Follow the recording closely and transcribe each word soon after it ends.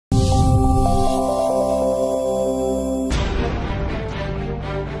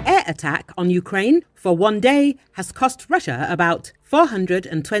attack on Ukraine for one day has cost Russia about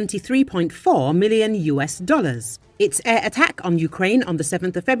 $423.4 million. Its air attack on Ukraine on the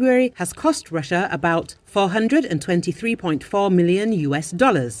 7th of February has cost Russia about $423.4 million.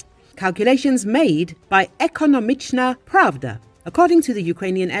 Calculations made by Ekonomichna Pravda. According to the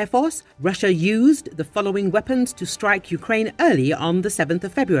Ukrainian Air Force, Russia used the following weapons to strike Ukraine early on the 7th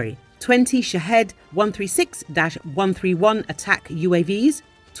of February. 20 Shahed 136-131 attack UAVs,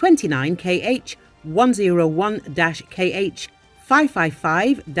 29 KH-101-KH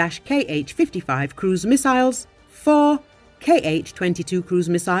 555-KH-55 cruise missiles, 4 KH-22 cruise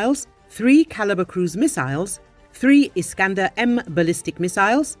missiles, 3 Kalibr cruise missiles, 3 Iskander-M ballistic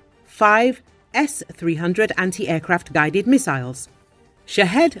missiles, 5 S-300 anti-aircraft guided missiles.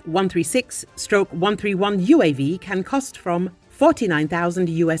 Shahed 136-131 UAV can cost from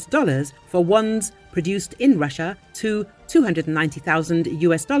 $49,000 for ones produced in Russia to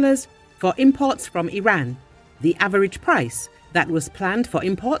 $290,000 for imports from Iran. The average price that was planned for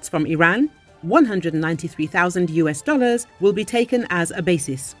imports from Iran, $193,000, will be taken as a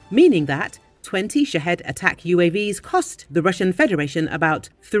basis, meaning that 20 Shahed attack UAVs cost the Russian Federation about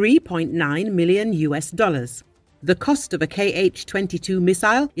 $3.9 million. The cost of a KH-22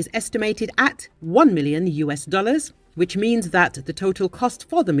 missile is estimated at $1 million, which means that the total cost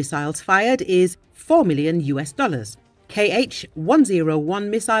for the missiles fired is $4 million. KH-101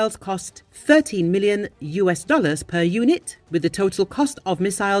 missiles cost $13 million per unit, with the total cost of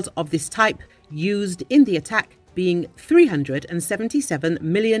missiles of this type used in the attack being $377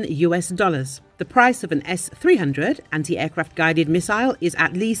 million. The price of an S-300 anti-aircraft guided missile is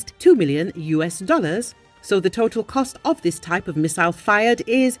at least $2 million, so the total cost of this type of missile fired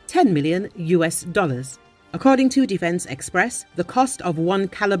is $10 million. According to Defense Express, the cost of one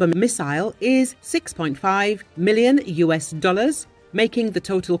Kalibr missile is $6.5 million, making the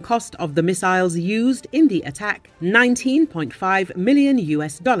total cost of the missiles used in the attack $19.5 million.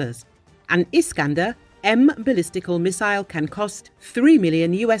 An Iskander-M ballistical missile can cost $3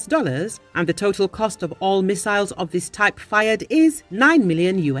 million, and the total cost of all missiles of this type fired is $9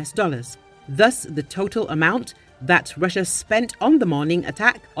 million. Thus, the total amount that Russia spent on the morning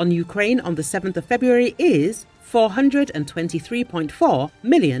attack on Ukraine on the 7th of February is $423.4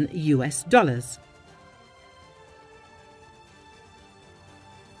 million.